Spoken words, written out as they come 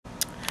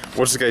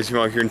What's up guys,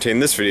 Humog here, and today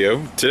in this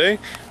video, today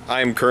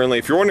I'm currently,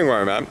 if you're wondering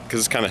where I'm at, because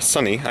it's kind of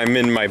sunny, I'm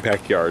in my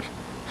backyard.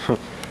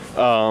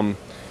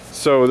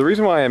 So the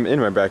reason why I'm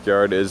in my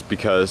backyard is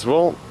because,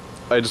 well,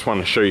 I just want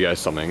to show you guys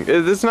something.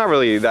 It's not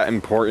really that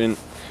important,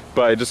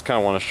 but I just kind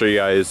of want to show you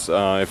guys,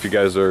 if you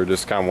guys are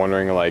just kind of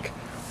wondering like,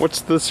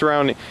 what's the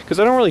surrounding, because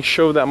I don't really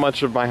show that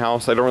much of my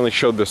house. I don't really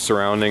show the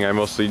surrounding. I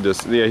mostly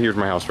just, yeah, here's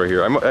my house right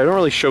here. I don't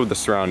really show the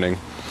surrounding,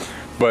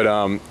 but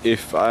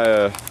if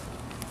I,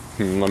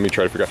 let me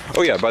try to figure out.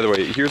 Oh yeah, by the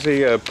way, here's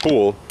a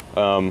pool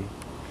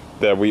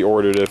that we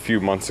ordered a few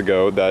months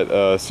ago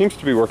that seems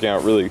to be working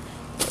out really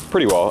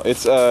pretty well.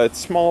 It's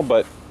small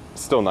but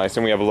still nice,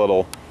 and we have a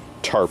little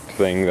tarp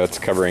thing that's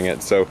covering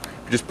it. So if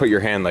you just put your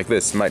hand like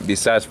this, it might be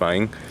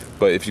satisfying,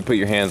 but if you put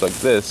your hands like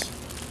this,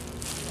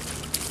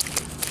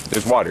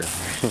 there's water.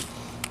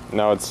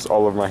 Now it's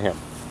all over my hand.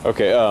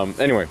 Okay.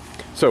 Anyway,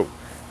 so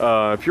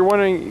if you're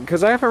wondering,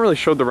 because I haven't really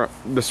showed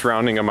the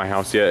surrounding of my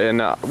house yet,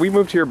 and we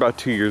moved here about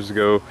 2 years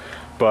ago,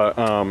 but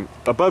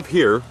above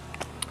here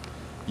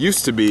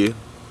used to be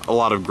a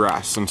lot of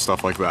grass and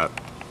stuff like that.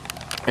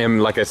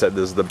 And like I said,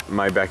 this is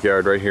my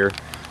backyard right here.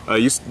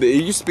 It used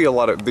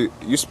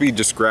to be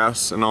just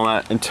grass and all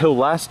that until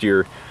last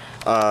year.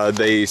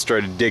 They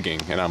started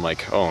digging, and I'm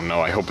like, oh no,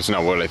 I hope it's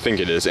not what I think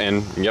it is.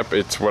 And yep,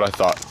 it's what I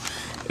thought.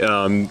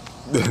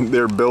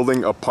 They're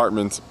building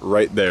apartments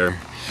right there,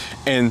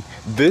 and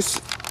this,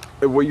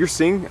 what you're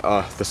seeing,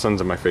 the sun's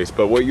on my face,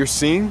 but what you're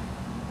seeing,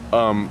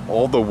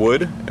 all the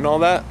wood and all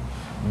that,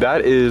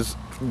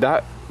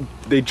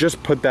 they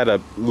just put that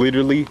up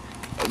literally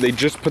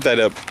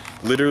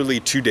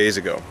 2 days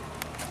ago.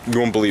 You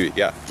won't believe it.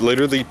 Yeah,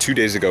 literally 2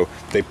 days ago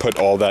they put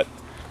all that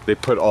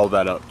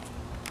up.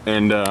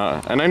 And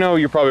I know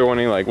you're probably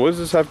wondering like, what does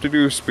this have to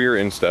do with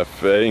spirit and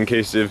stuff, in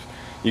case if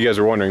you guys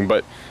are wondering,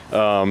 but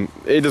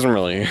it doesn't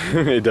really.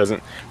 It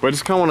doesn't, but I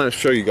just kind of want to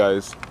show you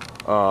guys.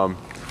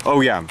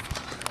 Oh yeah,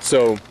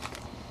 so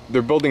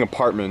they're building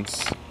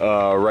apartments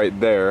right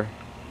there,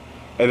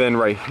 and then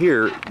right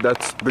here,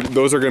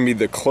 those are going to be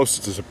the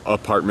closest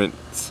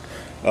apartments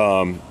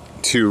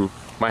to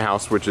my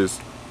house, which is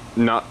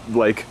not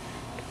like,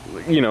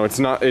 you know, it's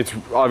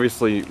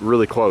obviously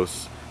really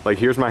close. Like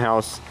here's my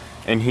house,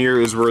 and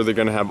here is where they're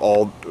gonna have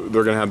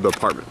the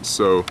apartments.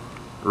 So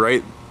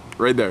right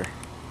there,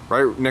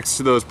 right next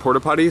to those porta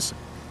potties,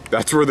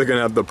 that's where they're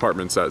gonna have the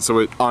apartments at. So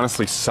it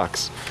honestly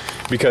sucks,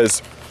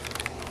 because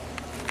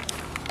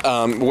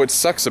what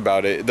sucks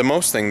about it, the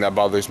most thing that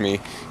bothers me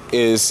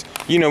is,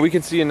 you know, we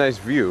can see a nice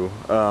view,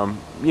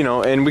 you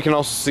know, and we can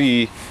also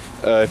see,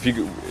 if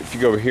you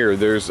go over here,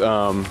 there's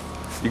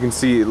you can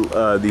see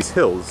these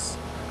hills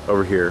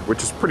over here,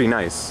 which is pretty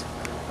nice.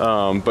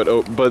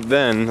 But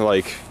then,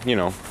 like, you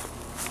know,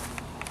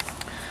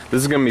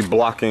 this is gonna be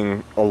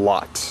blocking a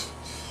lot.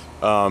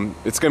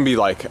 It's gonna be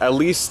like at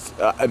least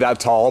that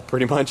tall,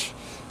 pretty much,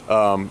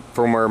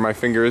 from where my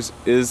finger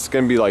is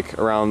gonna be like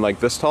around like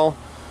this tall.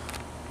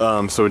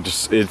 So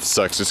it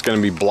sucks. It's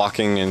gonna be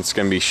blocking, and it's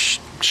gonna be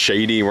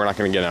shady. We're not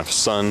gonna get enough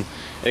sun.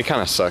 It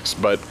kind of sucks,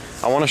 but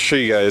I want to show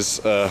you guys.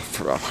 I'm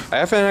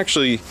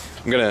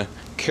gonna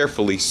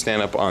carefully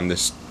stand up on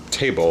this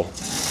table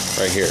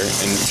right here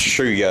and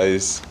show you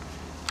guys.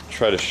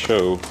 Try to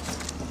show.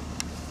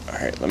 All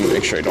right, let me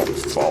make sure I don't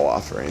fall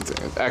off or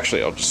anything.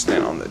 Actually, I'll just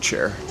stand on the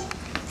chair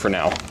for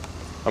now.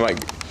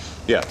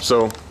 Yeah.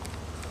 So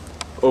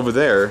over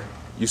there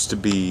used to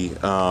be,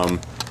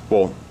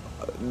 well,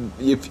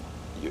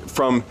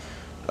 from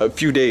a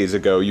few days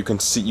ago, you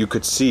could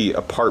see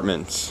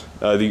apartments.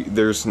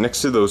 There's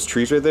next to those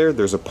trees right there.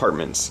 There's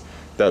apartments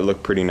that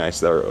look pretty nice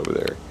that are over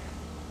there,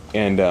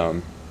 and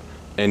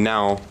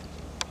now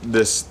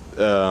this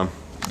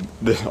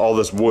all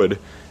this wood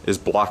is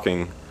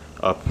blocking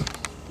up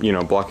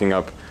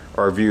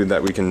our view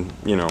that we can,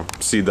 you know,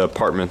 see the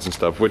apartments and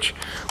stuff. Which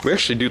we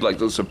actually do like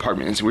those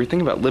apartments. We were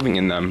thinking about living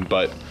in them,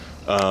 but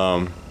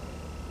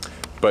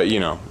you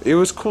know, it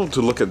was cool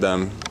to look at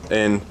them,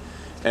 and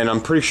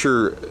I'm pretty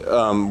sure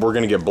we're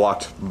gonna get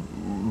blocked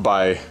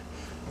by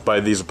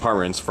these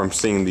apartments from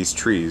seeing these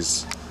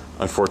trees,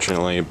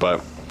 unfortunately.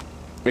 But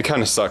it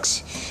kind of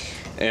sucks,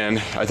 and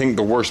I think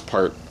the worst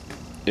part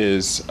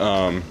is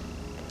the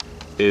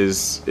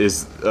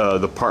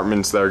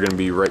apartments that are gonna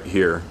be right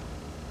here.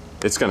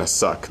 It's gonna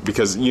suck,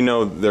 because, you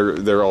know,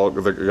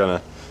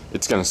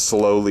 it's gonna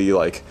slowly,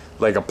 like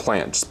a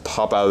plant, just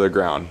pop out of the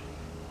ground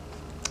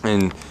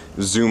and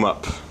zoom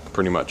up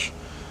pretty much.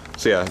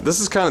 So yeah, this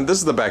is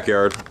the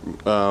backyard,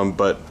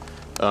 but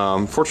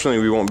fortunately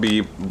we won't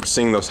be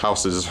seeing those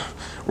houses.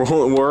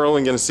 We're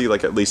only gonna see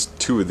like at least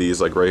 2 of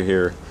these, like right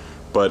here.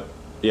 But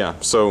yeah,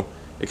 so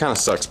it kind of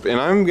sucks. And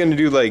I'm gonna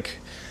do like,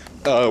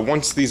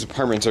 once these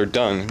apartments are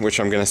done, which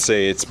I'm gonna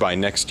say it's by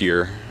next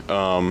year,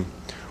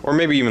 or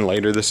maybe even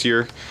later this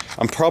year,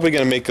 I'm probably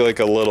gonna make like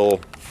a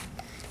little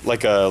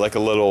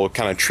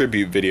kind of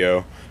tribute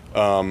video,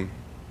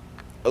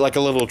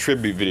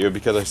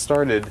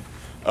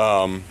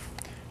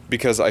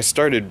 because I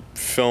started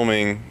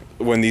filming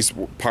when these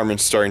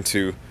apartments starting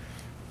to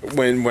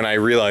when I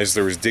realized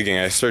there was digging,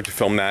 I started to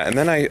film that, and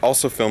then I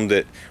also filmed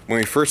it when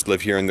we first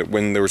lived here, and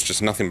when there was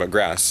just nothing but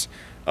grass.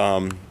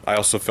 I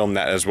also filmed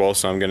that as well,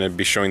 so I'm going to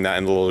be showing that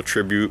in the little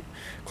tribute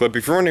clip.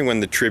 If you're wondering when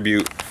the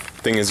tribute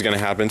thing is going to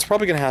happen, it's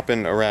probably going to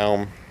happen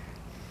around,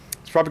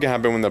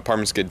 when the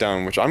apartments get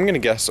done, which I'm going to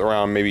guess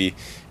around maybe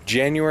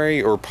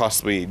January or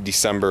possibly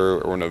December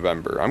or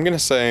November. I'm going to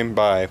say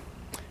by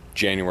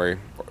January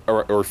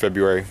or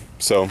February.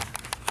 So,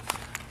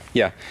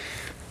 yeah,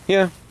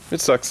 it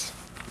sucks.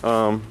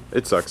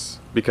 It sucks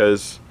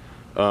because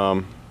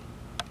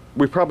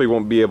we probably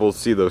won't be able to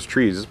see those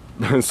trees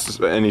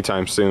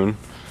anytime soon.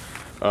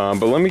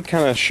 But let me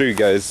kind of show you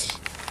guys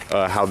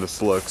how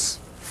this looks.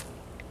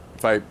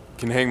 If I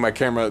can hang my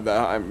camera,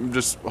 I'm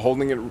just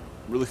holding it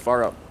really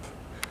far up.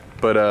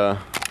 But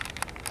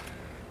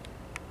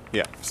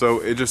yeah,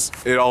 so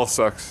it all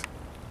sucks.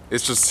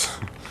 It's just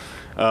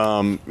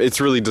it's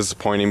really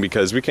disappointing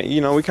because we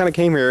kind of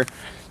came here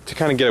to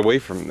kind of get away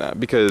from that,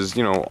 because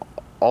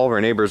all of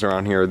our neighbors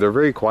around here, they're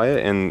very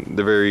quiet and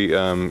they're very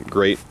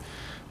great.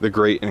 They're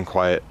great and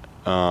quiet.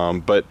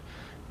 But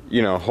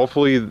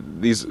hopefully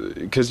these,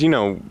 because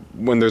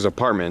when there's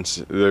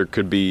apartments, there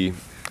could be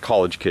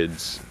college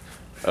kids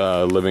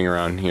living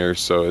around here,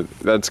 so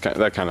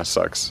that kind of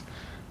sucks.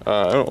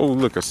 Oh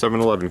look, a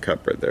 7-Eleven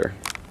cup right there.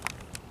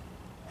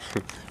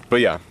 But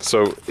yeah,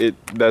 so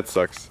that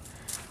sucks.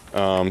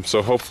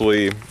 So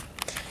hopefully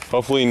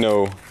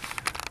no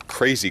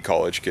crazy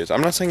college kids.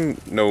 I'm not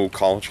saying no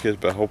college kids,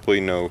 but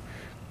hopefully no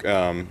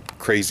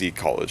crazy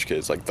college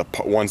kids, like the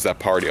ones that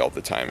party all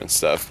the time and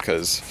stuff,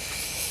 because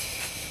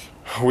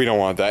we don't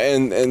want that.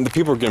 And the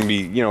people are going to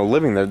be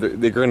living there.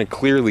 They're going to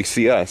clearly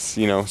see us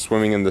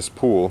swimming in this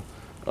pool.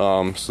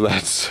 So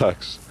that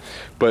sucks.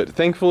 But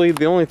thankfully,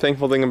 the only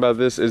thankful thing about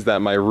this is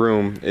that my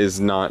room is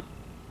not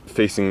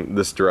facing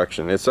this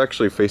direction. It's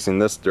actually facing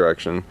this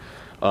direction.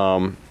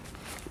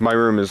 My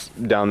room is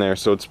down there,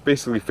 so it's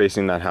basically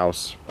facing that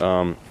house.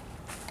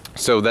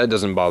 So that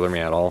doesn't bother me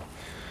at all.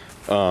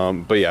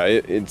 But yeah,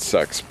 it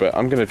sucks. But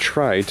I'm gonna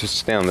try to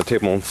stay on the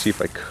table and see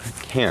if I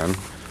can.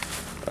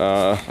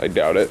 I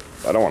doubt it.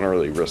 I don't want to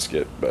really risk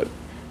it, but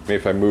maybe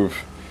if I move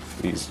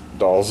these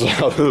dolls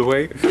out of the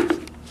way.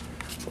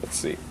 Let's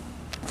see.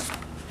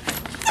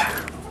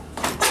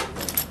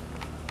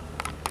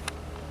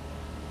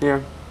 Yeah,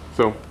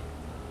 so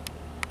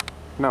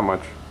not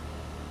much.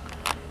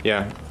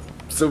 Yeah,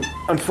 so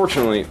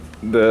unfortunately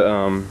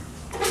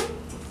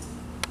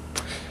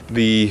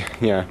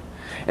yeah,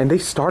 and they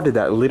started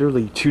that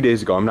literally 2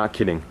 days ago. I'm not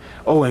kidding.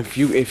 Oh, and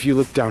if you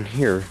look down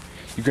here,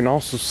 you can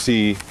also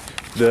see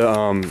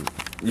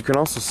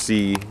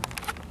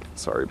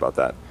sorry about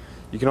that.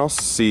 You can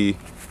also see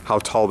how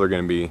tall they're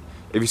gonna be.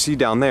 If you see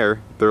down there,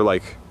 they're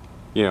like,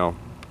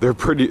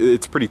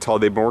 it's pretty tall.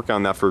 They've been working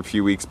on that for a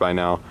few weeks by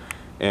now.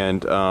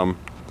 And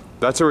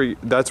that's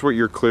what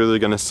you're clearly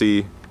gonna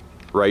see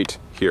right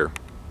here.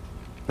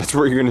 That's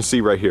what you're gonna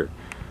see right here.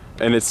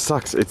 And it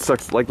sucks. It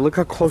sucks. Like, look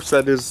how close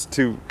that is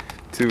to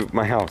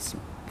my house.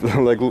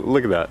 Like,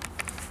 look at that.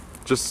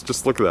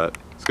 Just look at that.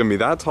 It's gonna be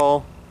that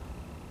tall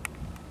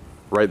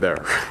right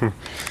there.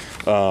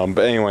 But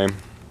anyway,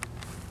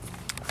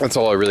 that's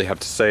all I really have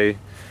to say.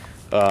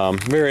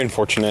 Very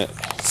unfortunate.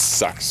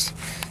 Sucks.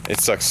 It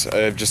sucks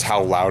just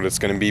how loud it's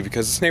gonna be,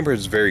 because this neighborhood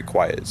is very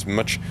quiet.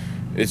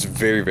 It's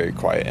very, very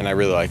quiet, and I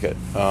really like it.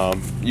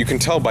 You can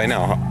tell by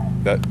now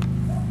that,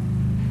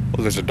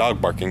 well, there's a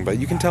dog barking, but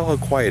you can tell how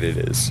quiet it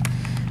is.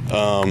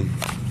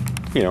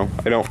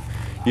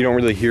 You don't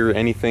really hear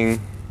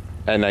anything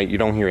at night. You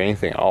don't hear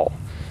anything at all.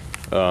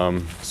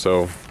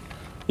 So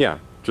yeah,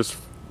 just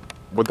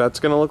what that's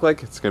gonna look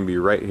like, it's gonna be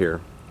right here.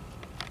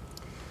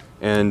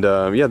 And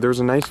yeah, there's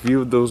a nice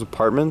view of those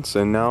apartments,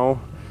 and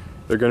now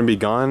they're gonna be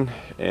gone,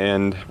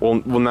 and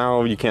well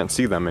now you can't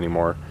see them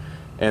anymore.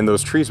 And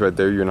those trees right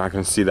there, you're not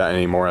going to see that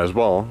anymore as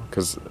well,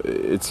 because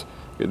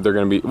they're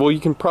going to be, well, you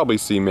can probably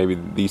see maybe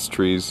these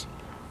trees.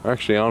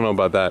 Actually, I don't know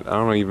about that. I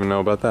don't even know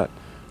about that.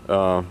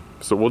 So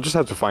we'll just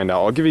have to find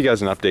out. I'll give you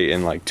guys an update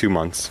in like 2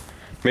 months.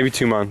 Maybe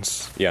 2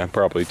 months. Yeah,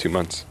 probably 2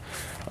 months.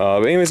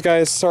 But anyways,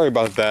 guys, sorry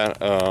about that.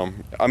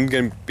 I'm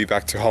going to be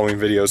back to Halloween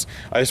videos.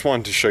 I just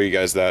wanted to show you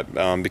guys that,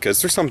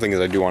 because there's some things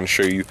I do want to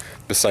show you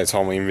besides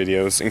Halloween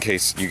videos, in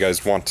case you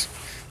guys want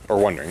or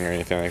wondering or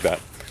anything like that.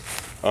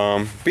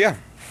 But yeah.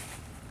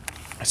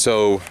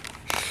 So,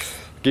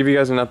 give you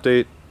guys an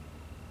update,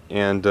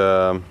 and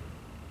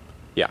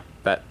yeah,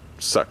 that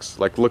sucks.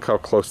 Like, look how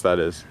close that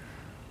is.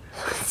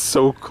 It's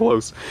so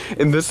close,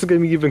 and this is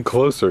gonna be even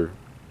closer.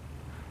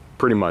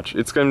 Pretty much,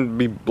 it's gonna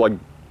be like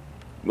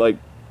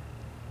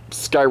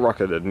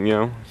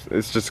skyrocketed.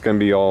 It's just gonna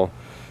be all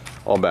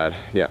bad.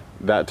 Yeah,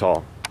 that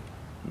tall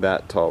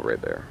right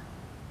there.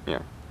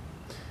 Yeah.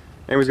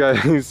 Anyways,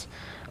 guys,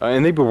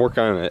 and they've been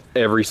working on it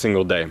every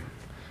single day.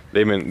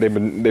 They've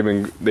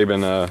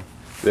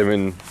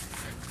been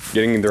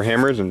getting their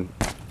hammers and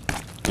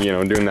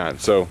doing that.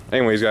 So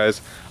anyways,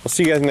 guys, I'll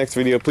see you guys in the next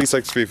video. Please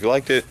like this video if you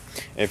liked it,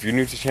 and if you're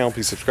new to the channel,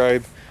 please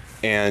subscribe.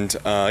 And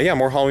yeah,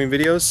 more Halloween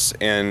videos.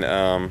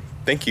 And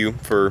thank you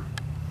for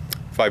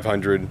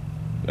 500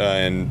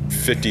 and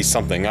 50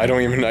 something. I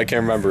can't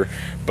remember.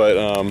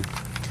 But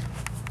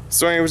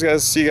so anyways,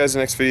 guys, see you guys in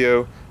the next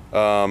video.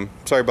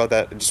 Sorry about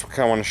that. I just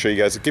kind of want to show you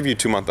guys, give you a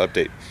 2-month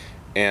update.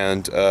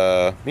 And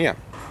yeah,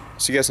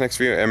 see you guys next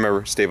video. And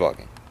remember, stay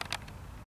vlogging.